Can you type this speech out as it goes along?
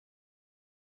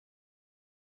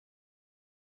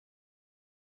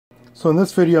So in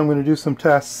this video I'm going to do some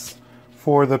tests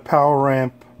for the power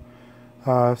ramp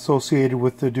associated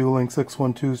with the Dueling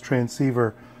 612's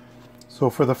transceiver. So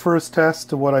for the first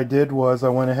test, what I did was I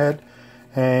went ahead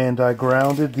and I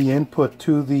grounded the input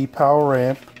to the power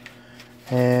ramp,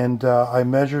 and I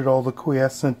measured all the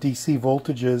quiescent DC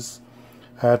voltages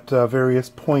at various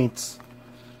points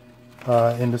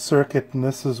in the circuit, and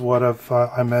this is what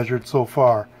I measured so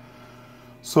far.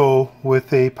 So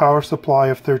with a power supply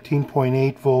of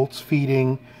 13.8 volts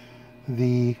feeding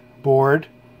the board,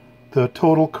 the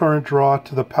total current draw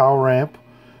to the power amp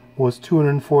was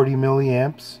 240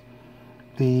 milliamps.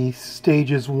 The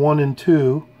stages 1 and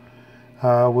 2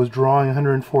 was drawing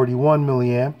 141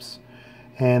 milliamps,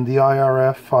 and the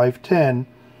IRF 510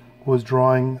 was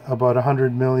drawing about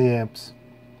 100 milliamps.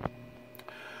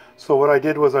 So what I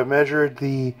did was I measured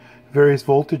the various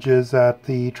voltages at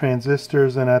the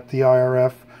transistors and at the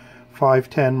IRF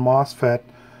 510 MOSFET.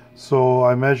 So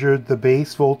I measured the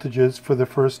base voltages for the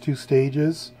first two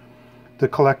stages, the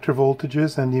collector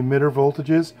voltages and the emitter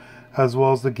voltages, as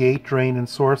well as the gate, drain, and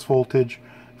source voltage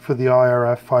for the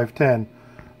IRF 510.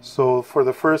 So for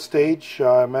the first stage,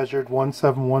 I measured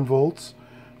 171 volts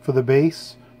for the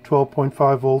base,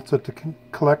 12.5 volts at the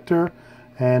collector,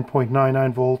 and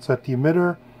 0.99 volts at the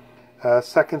emitter.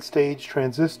 Second stage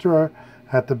transistor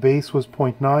at the base was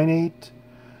 0.98,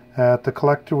 at the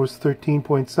collector was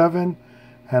 13.7,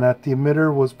 and at the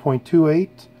emitter was 0.28.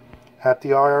 At the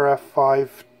IRF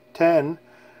 510,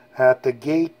 at the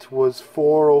gate was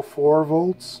 404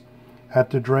 volts,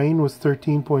 at the drain was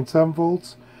 13.7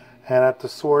 volts, and at the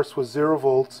source was 0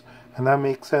 volts, and that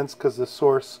makes sense because the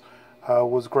source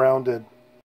was grounded.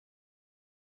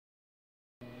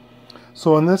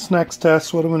 So in this next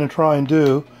test, what I'm going to try and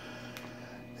do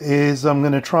is I'm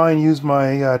going to try and use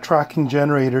my tracking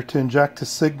generator to inject a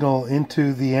signal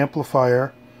into the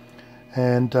amplifier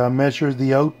and measure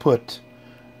the output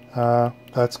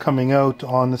that's coming out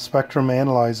on the spectrum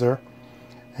analyzer.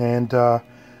 And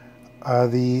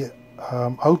the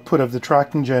output of the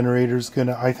tracking generator is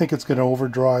I think it's going to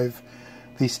overdrive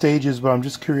the stages, but I'm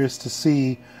just curious to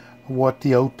see what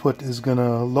the output is going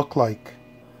to look like.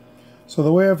 So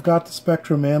the way I've got the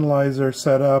spectrum analyzer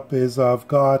set up is I've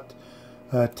got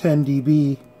 10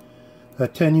 dB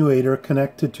attenuator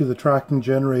connected to the tracking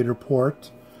generator port.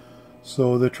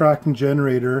 So the tracking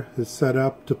generator is set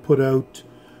up to put out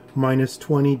minus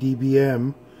 20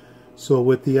 dBm. So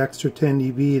with the extra 10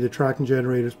 dB, the tracking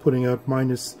generator is putting out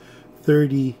minus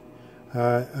 30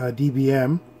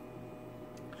 dBm.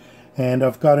 And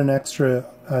I've got an extra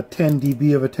 10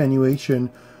 dB of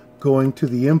attenuation going to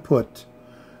the input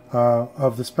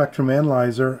of the spectrum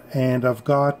analyzer, and I've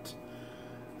got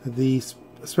the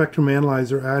spectrum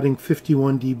analyzer adding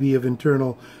 51 dB of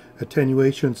internal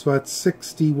attenuation, so that's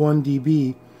 61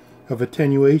 dB of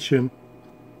attenuation,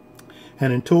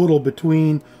 and in total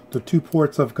between the two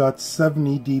ports I've got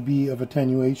 70 dB of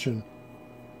attenuation.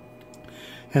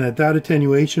 And at that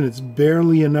attenuation, it's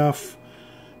barely enough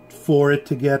for it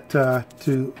to get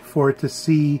for it to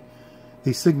see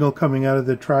the signal coming out of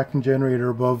the tracking generator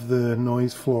above the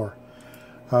noise floor.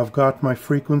 I've got my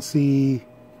frequency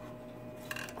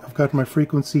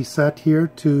set here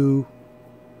to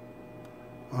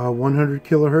 100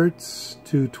 kilohertz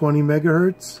to 20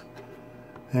 megahertz,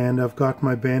 and I've got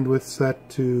my bandwidth set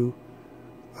to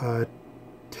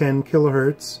 10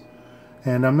 kilohertz,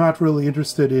 and I'm not really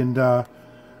interested in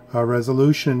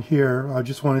resolution here. I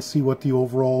just want to see what the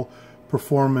overall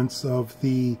performance of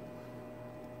the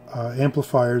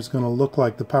amplifier is going to look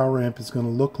like, the power amp is going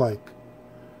to look like.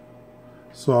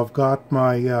 So I've got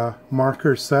my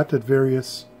marker set at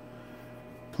various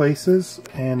places,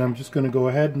 and I'm just going to go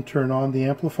ahead and turn on the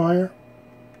amplifier.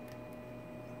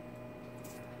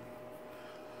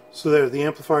 So there, the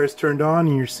amplifier is turned on,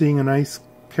 and you're seeing a nice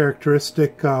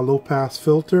characteristic low-pass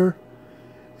filter.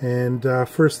 And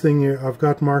first thing here, I've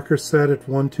got markers set at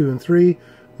 1, 2, and 3.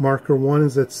 Marker 1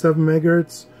 is at 7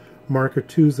 megahertz. Marker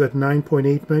 2 is at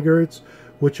 9.8 megahertz,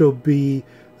 which will be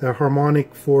the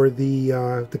harmonic for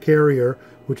the carrier,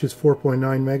 which is 4.9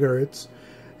 megahertz,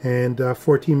 and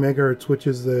 14 megahertz, which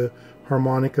is the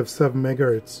harmonic of 7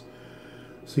 megahertz.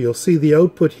 So you'll see the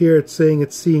output here, it's saying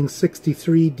it's seeing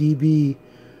 63 dB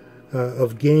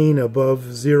of gain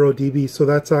above 0 dB, so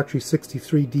that's actually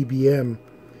 63 dBm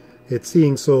it's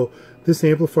seeing. So this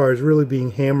amplifier is really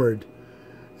being hammered,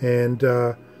 and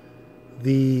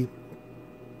the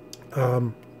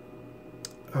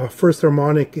first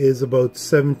harmonic is about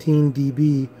 17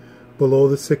 dB below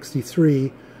the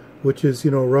 63, which is,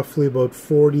 roughly about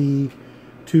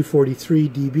 42, 43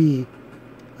 dB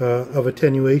of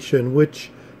attenuation,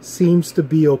 which seems to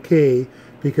be okay,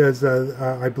 because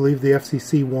I believe the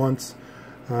FCC wants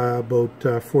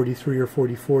about 43 or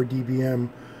 44 dBm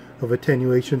of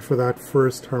attenuation for that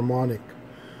first harmonic.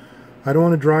 I don't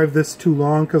want to drive this too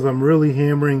long because I'm really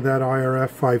hammering that IRF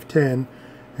 510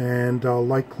 and I'll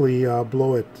likely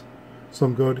blow it. So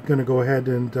I'm going to go ahead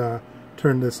and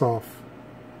turn this off.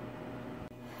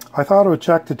 I thought I would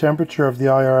check the temperature of the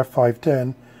IRF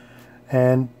 510,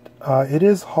 and it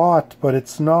is hot, but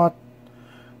it's not,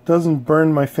 doesn't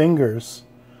burn my fingers,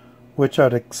 which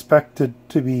I'd expected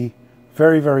to be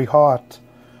very, very hot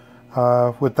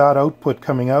with that output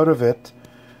coming out of it.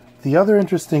 The other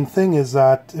interesting thing is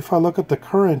that if I look at the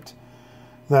current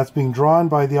that's being drawn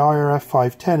by the IRF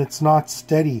 510, it's not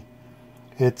steady.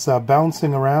 It's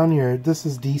bouncing around here. This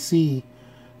is DC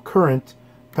current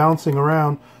bouncing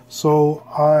around. So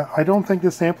I don't think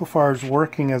this amplifier is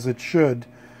working as it should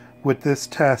with this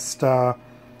test. I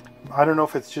don't know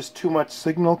if it's just too much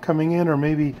signal coming in or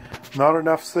maybe not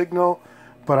enough signal,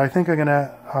 but I think I'm going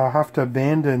to have to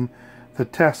abandon the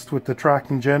test with the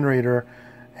tracking generator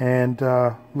and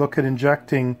look at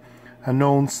injecting a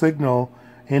known signal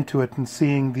into it and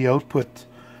seeing the output,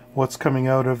 what's coming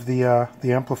out of the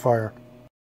amplifier.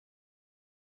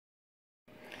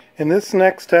 In this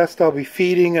next test, I'll be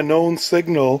feeding a known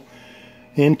signal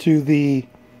into the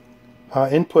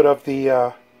input of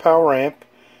the power amp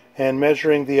and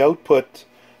measuring the output,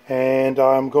 and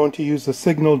I'm going to use the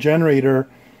signal generator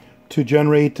to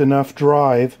generate enough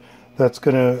drive that's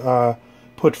going to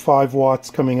put 5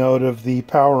 watts coming out of the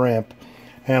power amp.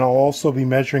 And I'll also be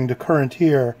measuring the current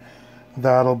here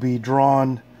that'll be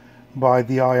drawn by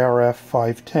the IRF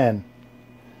 510.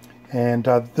 And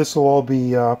this will all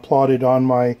be plotted on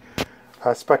my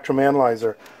spectrum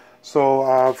analyzer. So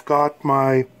I've got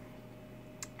my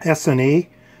SNA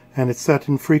and it's set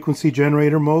in frequency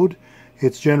generator mode.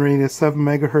 It's generating a 7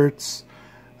 megahertz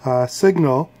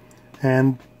signal,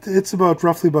 and it's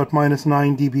roughly about minus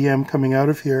 9 dBm coming out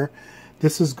of here.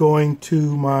 This is going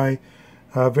to my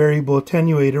variable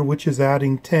attenuator, which is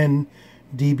adding 10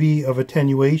 dB of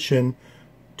attenuation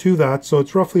to that, so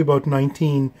it's roughly about minus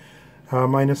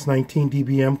 19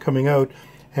 dBm coming out.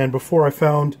 And before I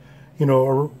found,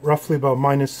 roughly about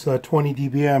minus 20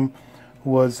 dBm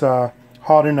was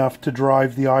hot enough to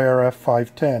drive the IRF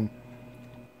 510.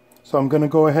 So I'm going to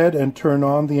go ahead and turn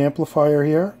on the amplifier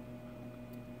here.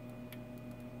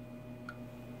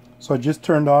 So I just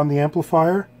turned on the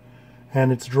amplifier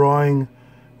and it's drawing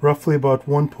roughly about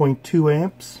 1.2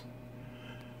 amps.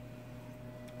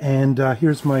 And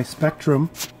here's my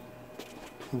spectrum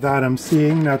that I'm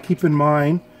seeing. Now keep in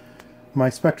mind, my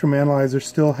spectrum analyzer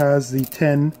still has the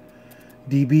 10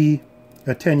 dB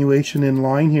attenuation in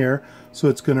line here, so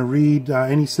it's going to read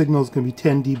any signal is going to be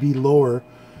 10 dB lower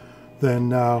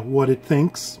than what it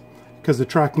thinks, because the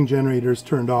tracking generator is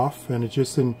turned off and it's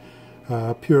just in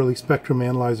purely spectrum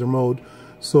analyzer mode.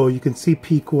 So you can see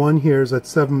peak 1 here is at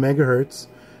 7 megahertz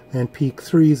and peak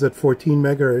 3 is at 14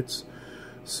 megahertz.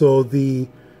 So the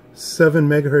 7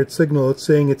 megahertz signal, it's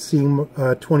saying it's seeing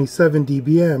 27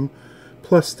 dBm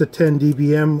plus the 10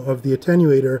 dBm of the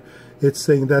attenuator. It's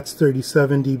saying that's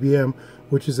 37 dBm,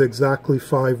 which is exactly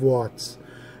 5 watts.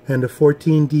 And a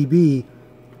 14 dB,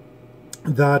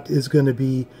 that is going to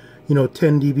be 10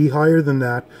 dB higher than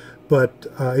that. But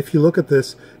if you look at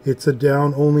this, it's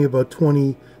down only about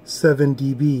 27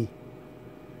 dB,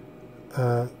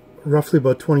 roughly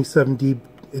about 27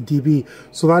 dB.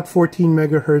 So that 14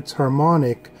 megahertz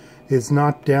harmonic is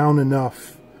not down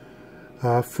enough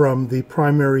from the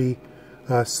primary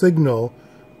signal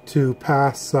to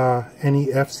pass any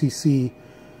FCC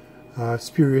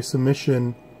spurious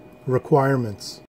emission requirements.